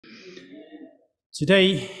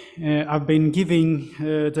Today, I've been giving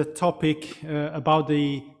the topic about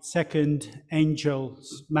the second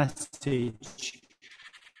angel's message.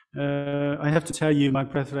 I have to tell you, my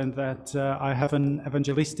brethren, that I have an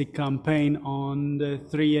evangelistic campaign on the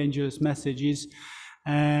three angels' messages,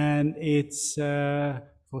 and it's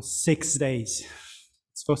for 6 days.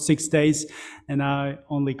 It's for 6 days, and I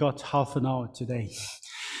only got half an hour today.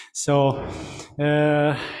 So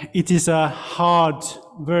it is a hard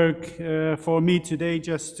work for me today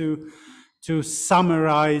just to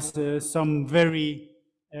summarize some very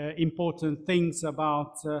important things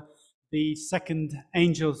about the second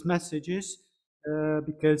angel's messages,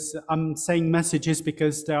 because I'm saying messages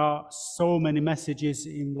because there are so many messages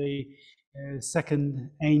in the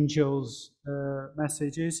second angel's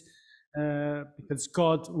messages, because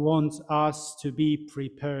God wants us to be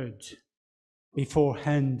prepared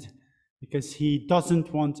beforehand, because he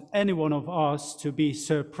doesn't want any one of us to be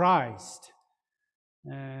surprised.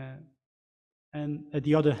 And at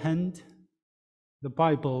the other hand, the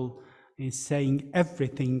Bible is saying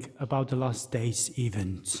everything about the last days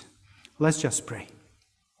event. Let's just pray.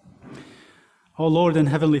 Oh Lord and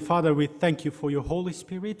Heavenly Father, we thank you for your Holy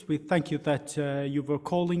Spirit. We thank you that you were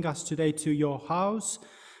calling us today to your house.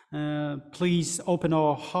 Please open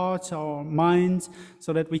our hearts, our minds,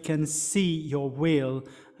 so that we can see your will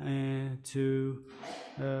to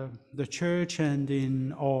the church and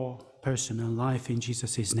in our personal life. In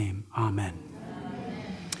Jesus' name, amen.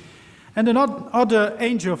 And another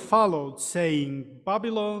angel followed, saying,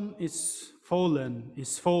 Babylon is fallen,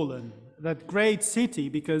 that great city,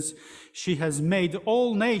 because she has made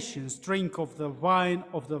all nations drink of the wine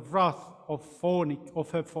of the wrath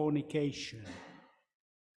of her fornication.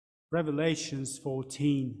 Revelations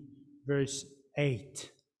 14, verse 8.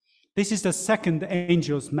 This is the second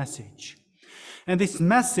angel's message. And this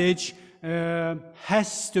message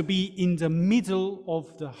has to be in the middle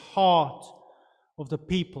of the heart of the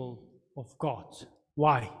people of God.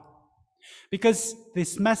 Why? Because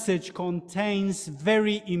this message contains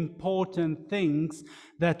very important things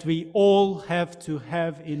that we all have to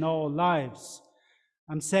have in our lives.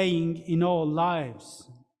 I'm saying in our lives,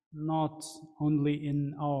 not only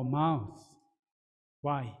in our mouth.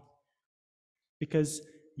 Why? Because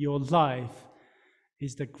your life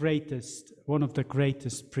is one of the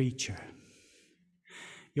greatest preacher.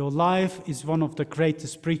 Your life is one of the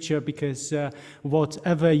greatest preacher because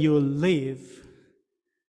whatever you live,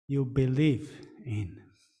 you believe in.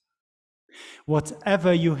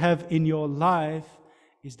 Whatever you have in your life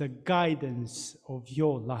is the guidance of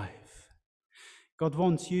your life. God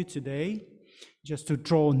wants you today just to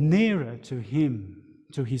draw nearer to him,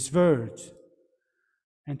 to his word,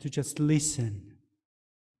 and to just listen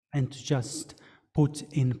and to just put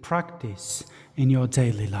in practice in your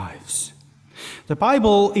daily lives. The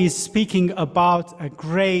Bible is speaking about a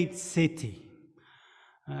great city.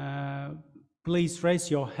 Please raise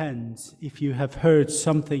your hands if you have heard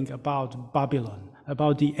something about Babylon,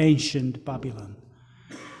 about the ancient Babylon.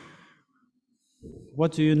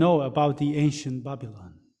 What do you know about the ancient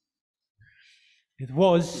Babylon? It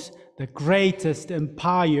was the greatest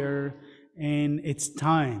empire in its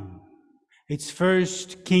time. Its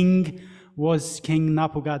first king was King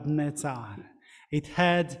Nebuchadnezzar. It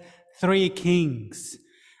had 3 kings,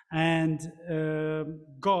 and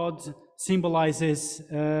God symbolizes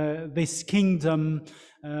this kingdom.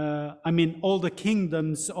 All the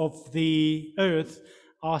kingdoms of the earth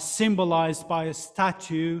are symbolized by a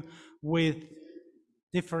statue with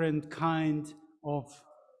different kind of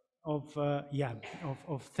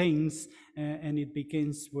things, and it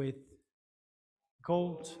begins with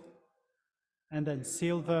gold, and then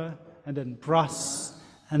silver, and then brass,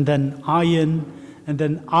 and then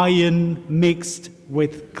iron mixed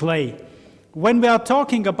with clay. When we are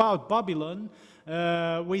talking about Babylon,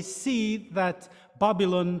 we see that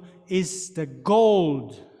Babylon is the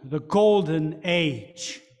golden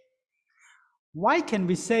age. Why can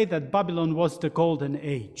we say that Babylon was the golden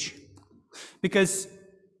age? Because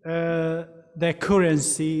their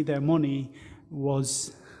currency, their money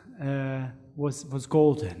was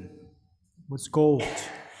golden, was gold.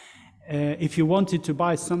 If you wanted to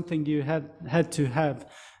buy something, you had to have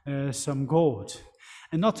some gold.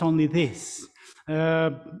 And not only this,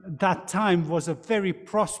 that time was a very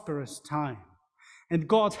prosperous time. And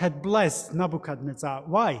God had blessed Nebuchadnezzar.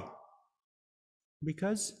 Why?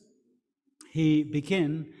 Because he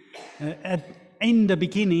began in the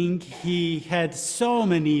beginning, he had so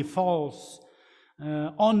many false,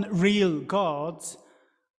 unreal gods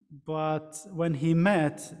But when he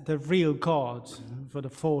met the real God for the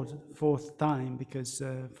fourth time, because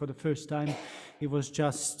for the first time he was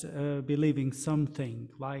just believing something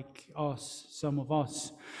like us, some of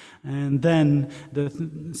us, and then the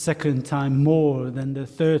second time more, then the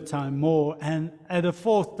third time more, and at the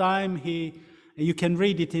fourth time you can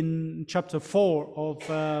read it in chapter 4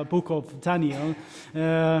 of book of Daniel.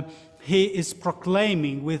 He is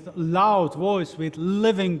proclaiming with loud voice, with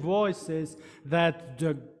living voices, that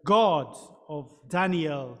the God of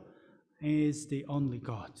Daniel is the only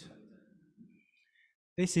God.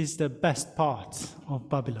 This is the best part of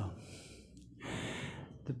Babylon.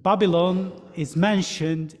 The Babylon is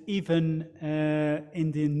mentioned even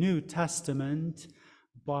in the New Testament,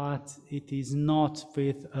 but it is not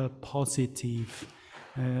with a positive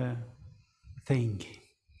thing.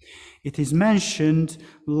 It is mentioned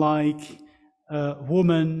like a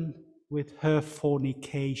woman with her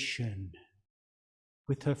fornication.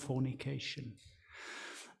 With her fornication.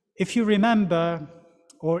 If you remember,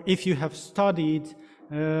 or if you have studied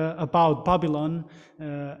about Babylon,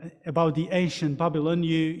 about the ancient Babylon,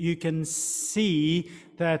 you can see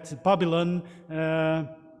that Babylon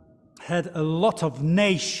had a lot of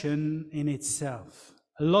nation in itself,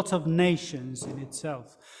 a lot of nations in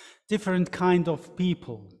itself, different kind of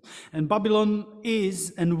people. And Babylon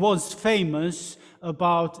is and was famous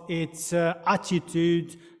about its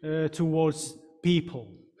attitude towards people,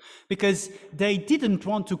 because they didn't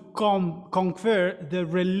want to conquer the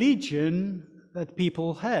religion that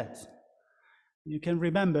people had. You can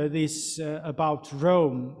remember this about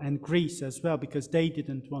Rome and Greece as well, because they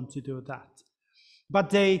didn't want to do that. But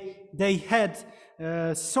they had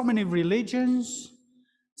so many religions,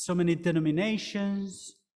 so many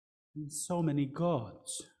denominations, and so many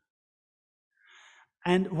gods.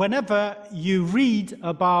 And whenever you read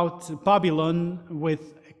about Babylon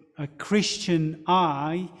with a Christian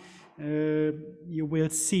eye, you will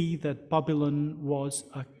see that Babylon was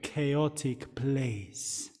a chaotic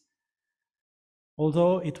place.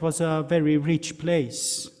 Although it was a very rich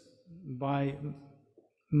place by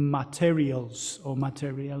materials or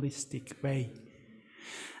materialistic way.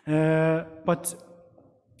 But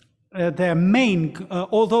their main,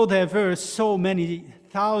 although there were so many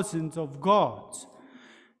thousands of gods,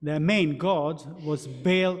 their main god was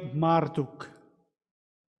Baal Marduk.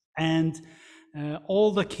 And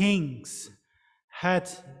all the kings had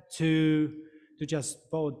to just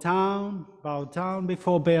bow down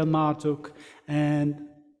before Baal Marduk. And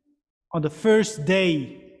on the first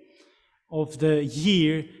day of the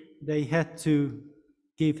year, they had to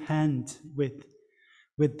give hand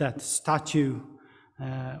with that statue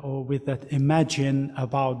or with that imagine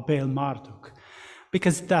about Baal Marduk,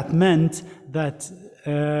 because that meant that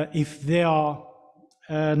if they are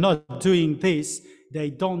not doing this, they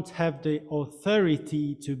don't have the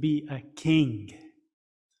authority to be a king.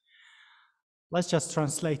 Let's just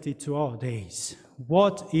translate it to our days.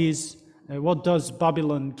 What does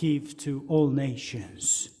Babylon give to all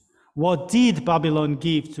nations? What did Babylon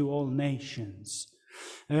give to all nations?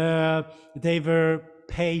 They were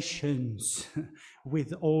patient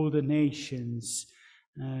with all the nations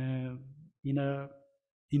in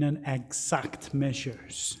an exact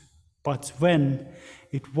measures. But when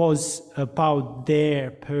it was about their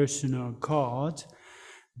personal God,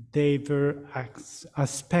 they were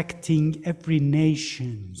expecting every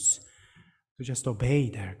nation to just obey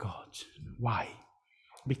their God. Why?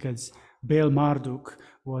 Because Baal Marduk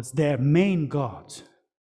was their main God.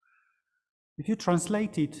 If you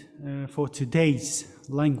translate it for today's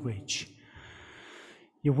language,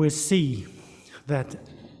 you will see that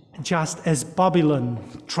just as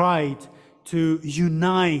Babylon tried to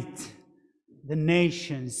unite the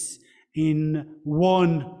nations in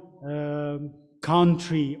one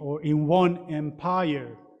country or in one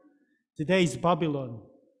empire, today's Babylon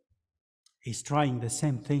is trying the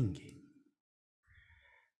same thing.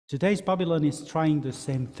 Today's Babylon is trying the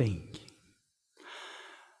same thing.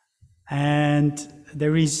 And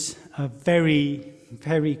there is a very,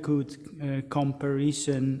 very good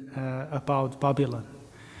comparison about Babylon.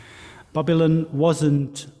 Babylon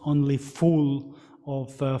wasn't only full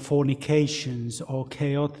of fornications or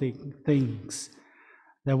chaotic things.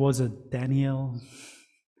 There was a Daniel,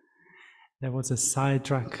 there was a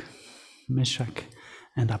Shadrach, Meshach,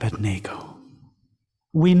 and Abednego.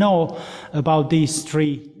 We know about these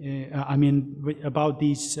about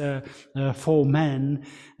these 4 men,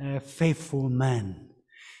 faithful men.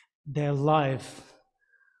 Their life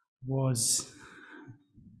was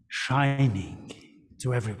shining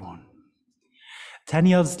to everyone.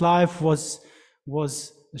 Daniel's life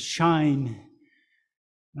was shine,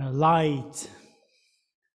 light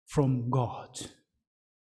from God.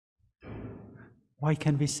 Why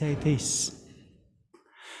can we say this?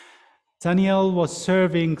 Daniel was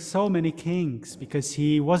serving so many kings because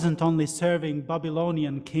he wasn't only serving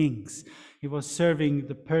Babylonian kings, he was serving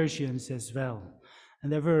the Persians as well.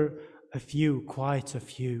 And there were quite a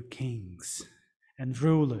few kings and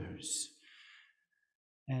rulers.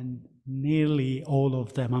 And nearly all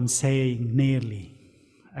of them, I'm saying nearly,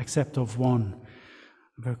 except of one,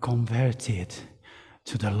 were converted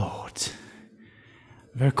to the Lord.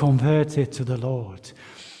 Were converted to the Lord.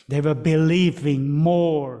 They were believing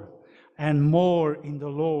more and more in the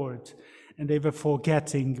Lord, and they were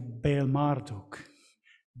forgetting Baal Marduk,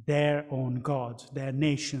 their own God, their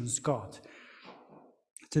nation's God.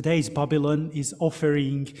 Today's Babylon is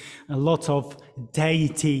offering a lot of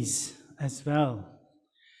deities as well.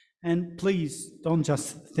 And please don't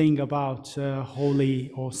just think about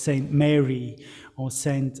Holy or Saint Mary or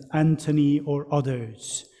Saint Anthony or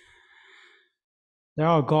others. There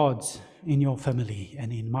are gods in your family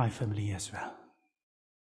and in my family as well.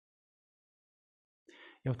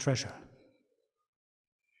 Your treasure.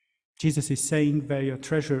 Jesus is saying, where your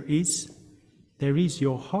treasure is, there is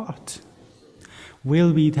your heart.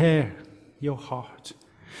 Will be there, your heart.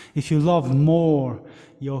 If you love more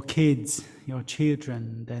your kids, your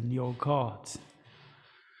children, than your God,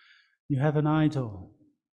 you have an idol.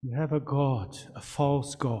 You have a God, a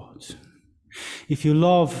false God. If you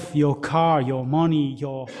love your car, your money,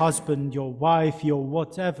 your husband, your wife, your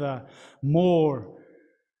whatever, more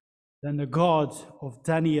than the God of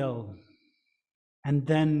Daniel, and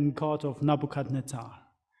then God of Nebuchadnezzar,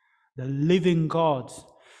 the living God,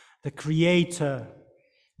 the creator,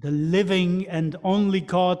 the living and only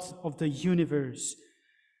God of the universe,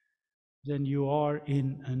 then you are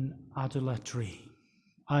in an idolatry.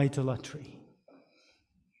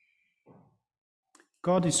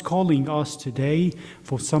 God is calling us today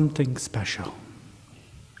for something special.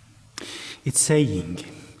 It's saying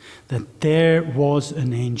that there was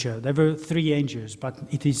an angel. There were 3 angels, but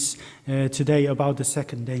it is today about the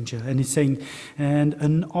second angel. And it's saying, and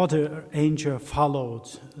another angel followed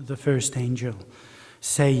the first angel,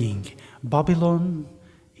 saying, Babylon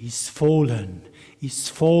is fallen, is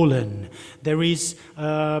fallen. There is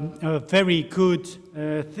a very good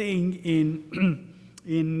thing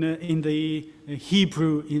in the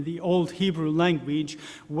Hebrew, in the old Hebrew language,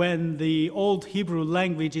 when the old Hebrew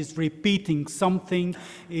language is repeating something,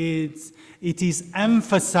 it is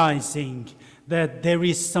emphasizing that there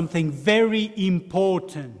is something very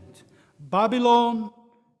important. Babylon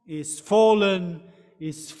is fallen,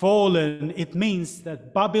 is fallen. It means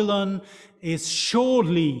that Babylon is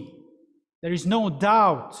surely, there is no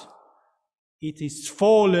doubt, it is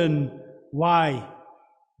fallen. Why?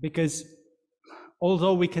 Because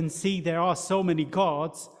although we can see there are so many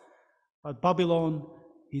gods, but Babylon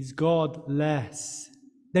is godless.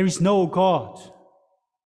 There is no God.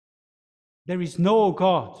 There is no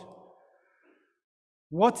God.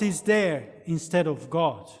 What is there instead of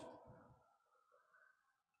God?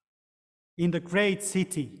 In the great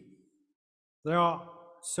city, there are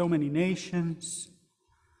so many nations.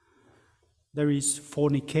 There is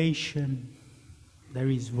fornication. There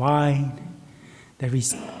is wine. There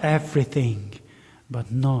is everything,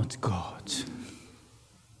 but not God.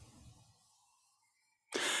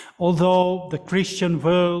 Although the Christian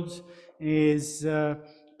world is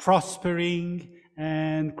prospering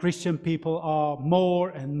and Christian people are more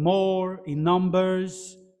and more in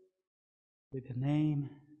numbers with a name,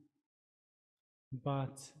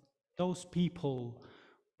 but those people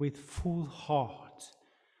with full heart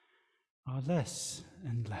are less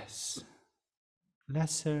and less,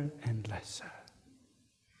 lesser and lesser.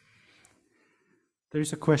 There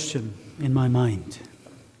is a question in my mind,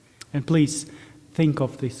 and please think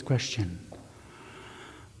of this question.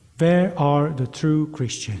 Where are the true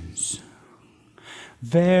Christians?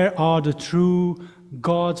 Where are the true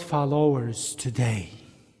God followers today?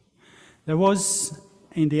 There was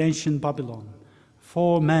in the ancient Babylon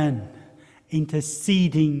 4 men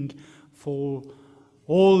interceding for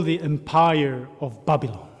all the empire of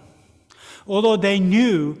Babylon. Although they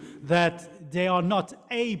knew that they are not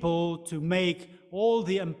able to make all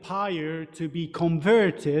the empire to be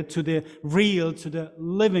converted to the real, to the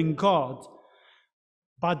living God,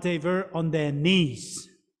 but they were on their knees.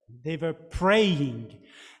 They were praying.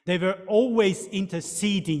 They were always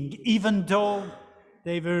interceding, even though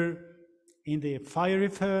they were in the fiery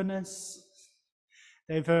furnace,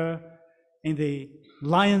 they were in the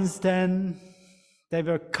lion's den, they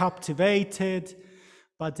were captivated,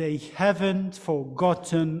 but they haven't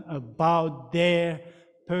forgotten about their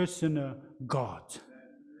personal God.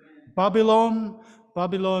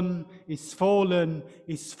 Babylon is fallen,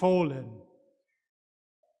 is fallen.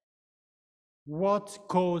 What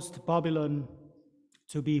caused Babylon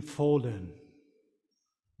to be fallen?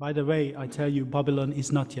 By the way, I tell you, Babylon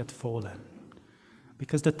is not yet fallen,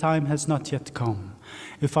 because the time has not yet come.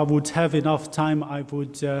 If I would have enough time, I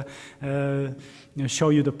would show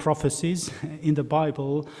you the prophecies in the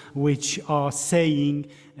Bible which are saying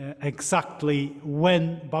exactly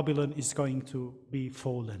when Babylon is going to be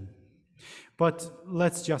fallen. But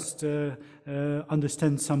let's just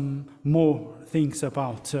understand some more things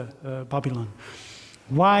about Babylon.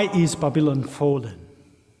 Why is Babylon fallen?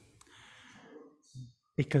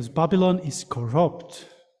 Because Babylon is corrupt.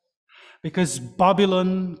 Because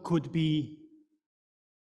Babylon could be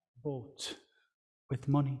bought with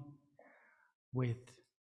money, with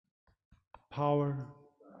power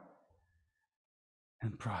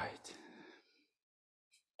and pride.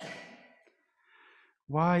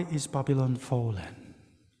 Why is Babylon fallen?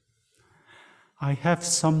 I have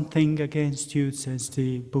something against you, says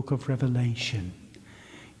the book of Revelation.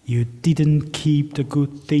 You didn't keep the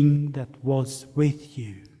good thing that was with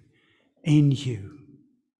you, in you.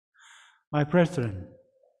 My brethren,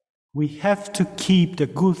 we have to keep the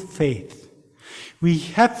good faith. We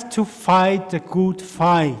have to fight the good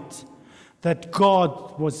fight that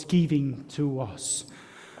God was giving to us.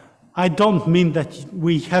 I don't mean that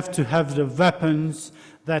we have to have the weapons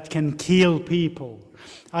that can kill people.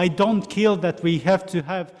 I don't kill that we have to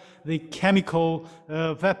have the chemical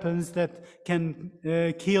weapons that can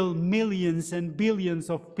kill millions and billions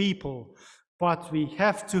of people. But we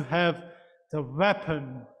have to have the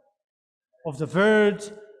weapon of the Word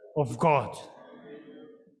of God.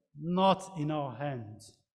 Not in our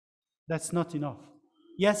hands. That's not enough.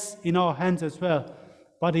 Yes, in our hands as well,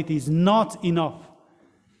 but it is not enough.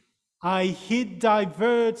 I hid thy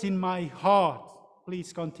words in my heart.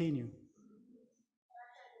 Please continue.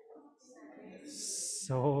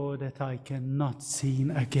 So that I cannot sin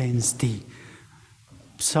against thee.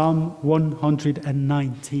 Psalm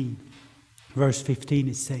 119, verse 15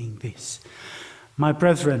 is saying this. My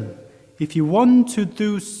brethren, if you want to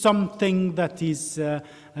do something that is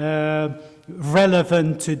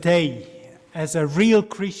relevant today as a real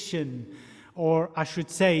Christian, or I should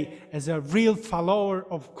say as a real follower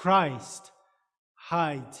of Christ,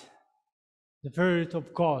 hide the word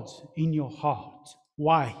of God in your heart.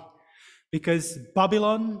 Why? Because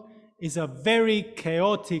Babylon is a very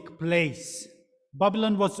chaotic place.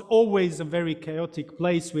 Babylon was always a very chaotic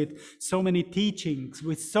place with so many teachings,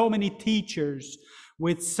 with so many teachers,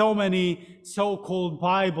 with so many so-called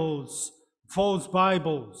Bibles, false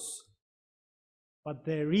Bibles. But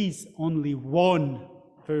there is only one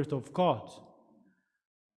Word of God,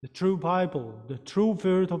 the true Bible, the true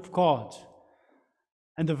Word of God.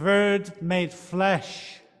 And the Word made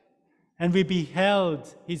flesh, and we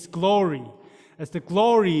beheld his glory as the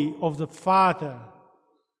glory of the Father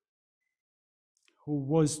who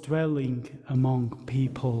was dwelling among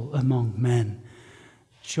people, among men.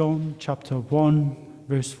 John chapter 1,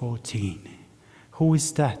 verse 14. Who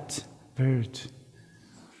is that Word?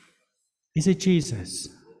 Is it Jesus?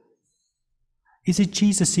 Is it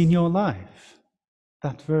Jesus in your life,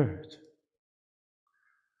 that Word?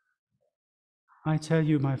 I tell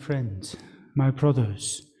you, my friends, my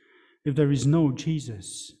brothers, if there is no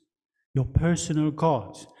Jesus, your personal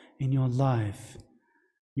God in your life,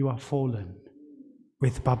 you are fallen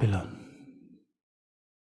with Babylon.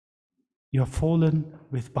 You are fallen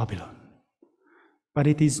with Babylon. But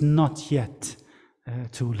it is not yet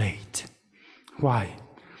too late. Why?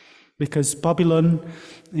 Because Babylon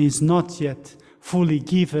is not yet fully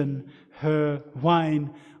given her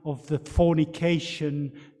wine of the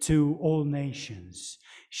fornication to all nations.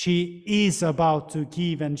 She is about to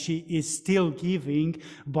give, and she is still giving,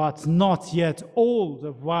 but not yet all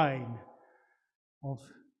the wine of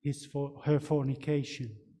her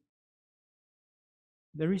fornication.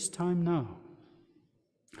 There is time now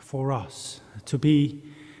for us to be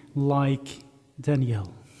like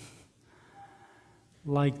Daniel,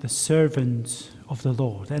 like the servant of the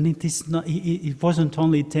Lord. And it wasn't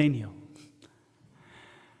only Daniel.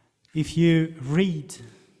 If you read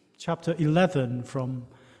chapter 11 from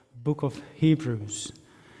book of Hebrews,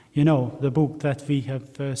 you know, the book that we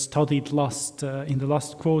have studied in the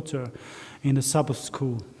last quarter in the Sabbath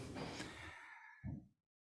school.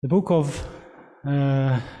 The book of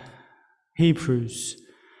Hebrews,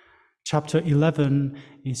 chapter 11,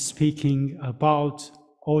 is speaking about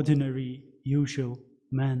ordinary, usual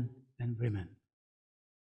men and women.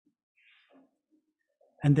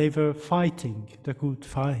 And they were fighting the good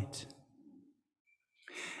fight.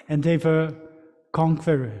 And they were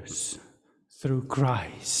conquerors through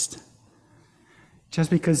Christ. just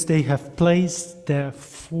because they have placed their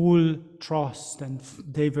full trust and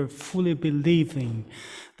they were fully believing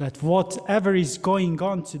that whatever is going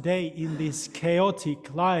on today in this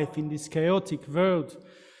chaotic life, in this chaotic world,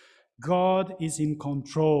 God is in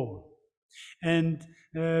control. And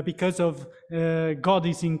because of God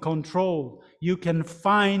is in control, you can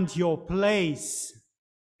find your place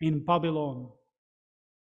in Babylon,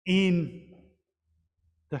 in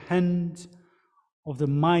the hand of the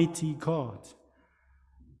mighty God.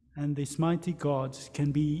 And this mighty God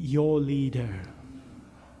can be your leader.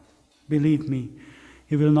 Believe me,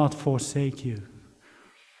 He will not forsake you.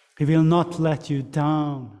 He will not let you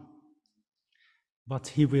down. But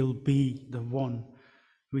He will be the one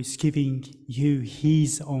who is giving you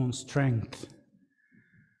His own strength.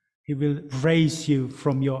 He will raise you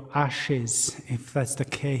from your ashes, if that's the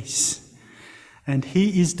case. And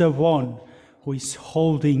He is the one who is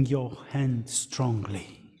holding your hand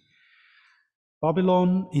strongly.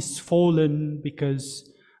 Babylon is fallen because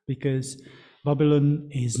Babylon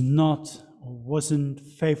is not or wasn't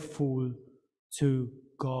faithful to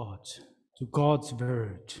God, to God's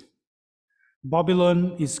word.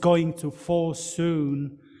 Babylon is going to fall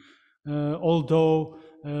soon, although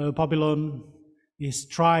Babylon is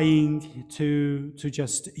trying to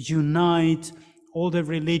just unite all the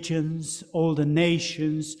religions, all the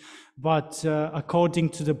nations, but according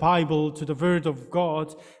to the Bible, to the Word of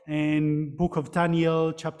God, in Book of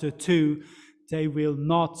Daniel, chapter 2, they will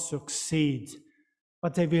not succeed,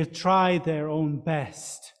 but they will try their own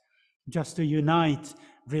best just to unite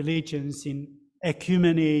religions in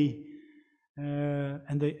ecumeny.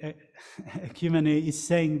 And the ecumeny is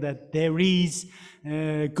saying that there is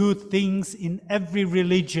good things in every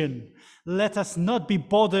religion. Let us not be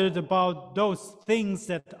bothered about those things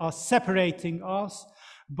that are separating us,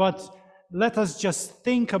 but let us just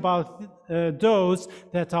think about those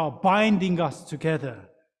that are binding us together.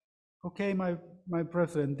 Okay, my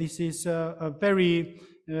brethren, this is a very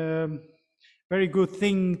good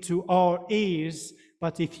thing to our ears.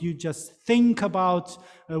 But if you just think about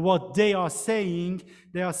what they are saying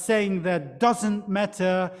that doesn't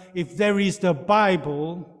matter if there is the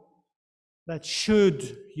Bible that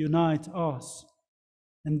should unite us.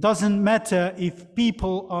 And doesn't matter if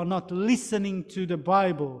people are not listening to the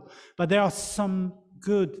Bible, but there are some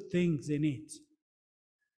good things in it.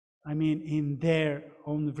 I mean, in their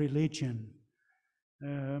own religion.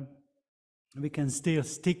 We can still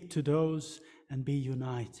stick to those and be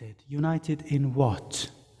united. United in what?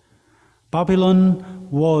 Babylon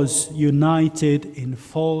was united in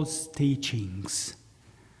false teachings.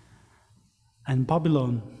 And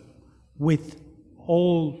Babylon, with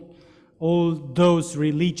all those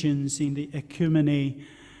religions in the ecumeny,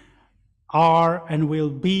 are and will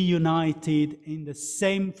be united in the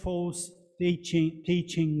same false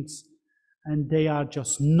teachings, and they are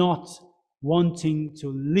just not wanting to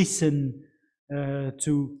listen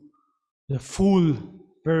to the full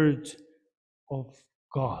word of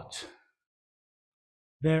God.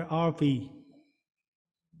 Where are we?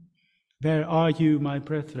 Where are you, my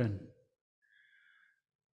brethren?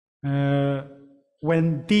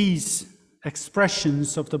 When these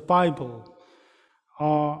expressions of the Bible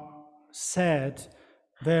are said,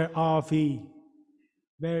 where are we?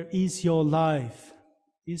 Where is your life?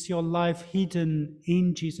 Is your life hidden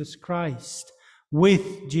in Jesus Christ,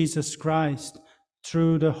 with Jesus Christ,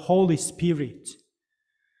 through the Holy Spirit?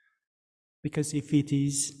 Because if it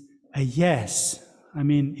is a yes,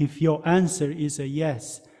 if your answer is a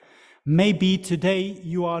yes, maybe today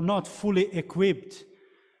you are not fully equipped,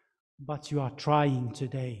 but you are trying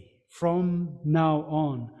today, from now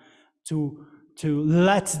on, to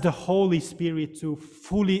let the Holy Spirit to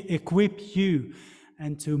fully equip you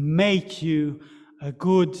and to make you a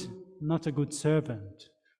good, not a good servant,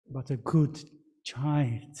 but a good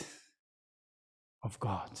child of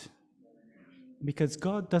God. Because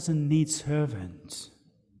God doesn't need servants.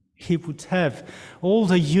 He would have all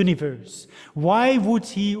the universe. Why would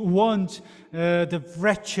He want the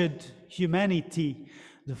wretched humanity,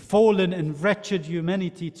 the fallen and wretched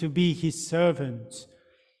humanity, to be His servant?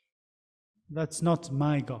 That's not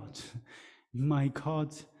my God. My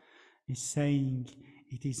God is saying,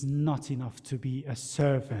 it is not enough to be a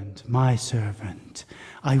servant, my servant.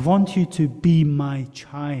 I want you to be my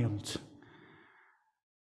child.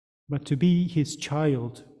 But to be His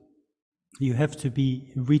child, you have to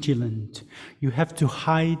be vigilant. You have to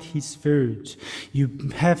hide His word. You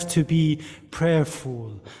have to be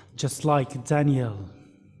prayerful, just like Daniel.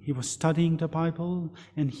 He was studying the Bible,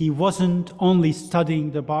 and he wasn't only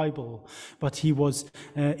studying the Bible, but he was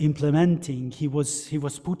implementing, he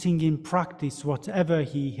was putting in practice whatever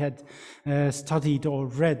he had studied or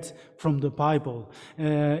read from the Bible.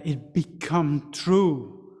 It became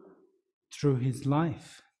true through his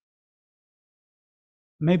life.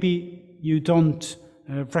 Maybe you don't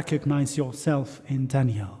recognize yourself in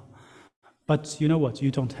Daniel, but you know what? You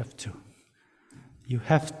don't have to. You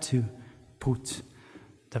have to put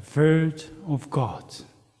the Word of God,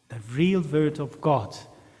 the real Word of God,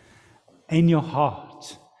 in your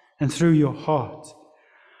heart, and through your heart,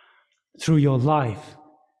 through your life,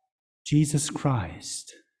 Jesus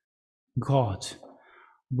Christ, God,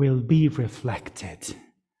 will be reflected.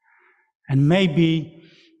 And maybe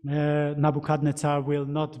Nebuchadnezzar will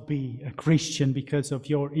not be a Christian because of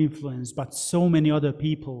your influence, but so many other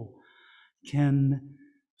people can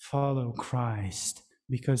follow Christ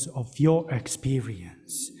because of your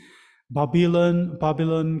experience.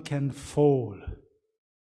 Babylon can fall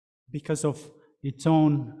because of its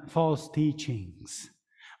own false teachings.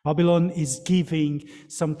 Babylon is giving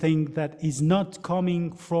something that is not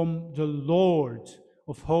coming from the Lord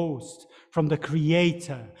of hosts, from the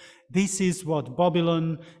Creator. This is what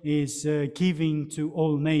Babylon is giving to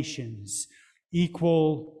all nations,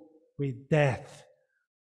 equal with death.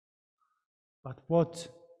 But what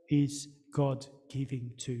is God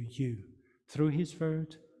giving to you? Through his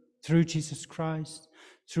word, through Jesus Christ,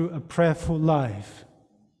 through a prayerful life,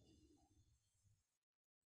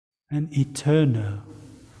 an eternal,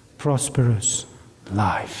 prosperous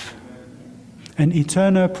life. An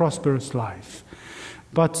eternal, prosperous life.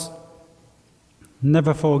 But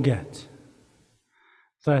never forget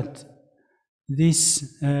that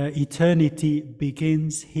this eternity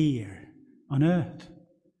begins here on earth.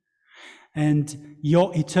 And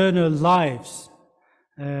your eternal lives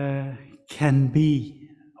can be,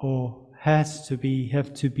 or have to be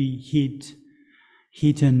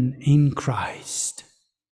hidden in Christ.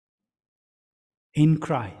 In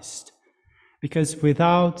Christ. Because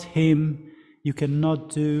without him, you cannot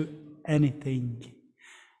do anything.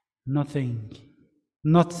 Nothing.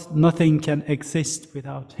 Nothing can exist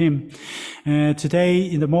without him. Today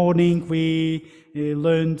in the morning we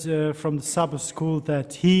learned from the Sabbath school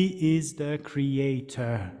that he is the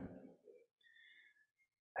Creator.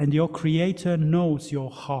 And your Creator knows your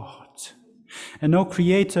heart. And your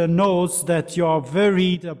Creator knows that you are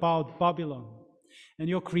worried about Babylon. And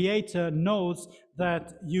your Creator knows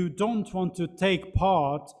that you don't want to take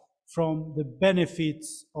part from the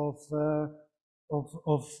benefits of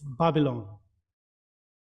Babylon.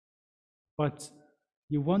 But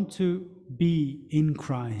you want to be in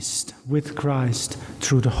Christ, with Christ,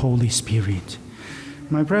 through the Holy Spirit.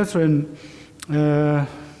 My brethren,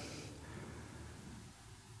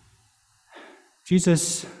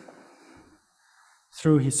 Jesus,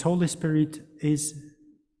 through his Holy Spirit, is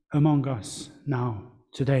among us now,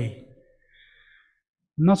 today.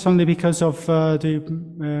 Not only because of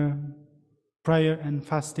the prayer and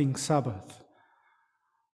fasting Sabbath,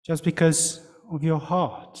 just because of your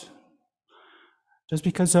heart, just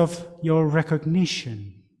because of your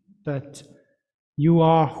recognition that you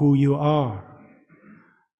are who you are,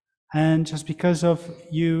 and just because of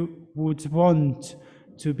you would want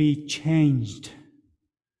to be changed,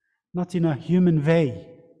 not in a human way,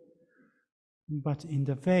 but in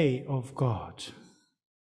the way of God.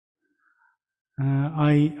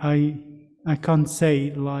 I can't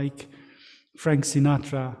say like Frank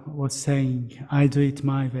Sinatra was saying, I do it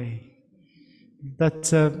my way.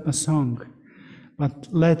 That's a song. But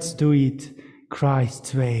let's do it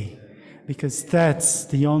Christ's way, because that's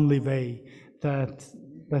the only way that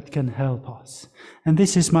can help us. And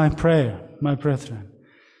this is my prayer, my brethren,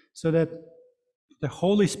 so that the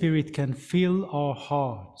Holy Spirit can fill our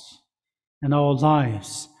hearts and our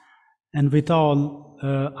lives, and with our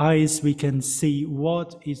eyes we can see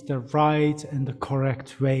what is the right and the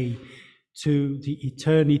correct way to the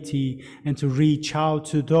eternity, and to reach out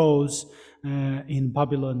to those in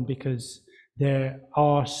Babylon, because there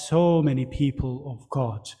are so many people of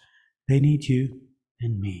God. They need you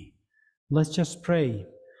and me. Let's just pray.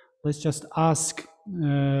 Let's just ask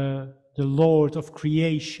the Lord of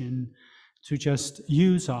creation to just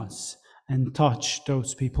use us and touch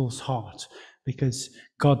those people's heart, because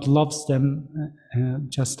God loves them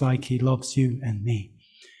just like he loves you and me.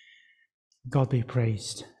 God be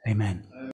praised. Amen.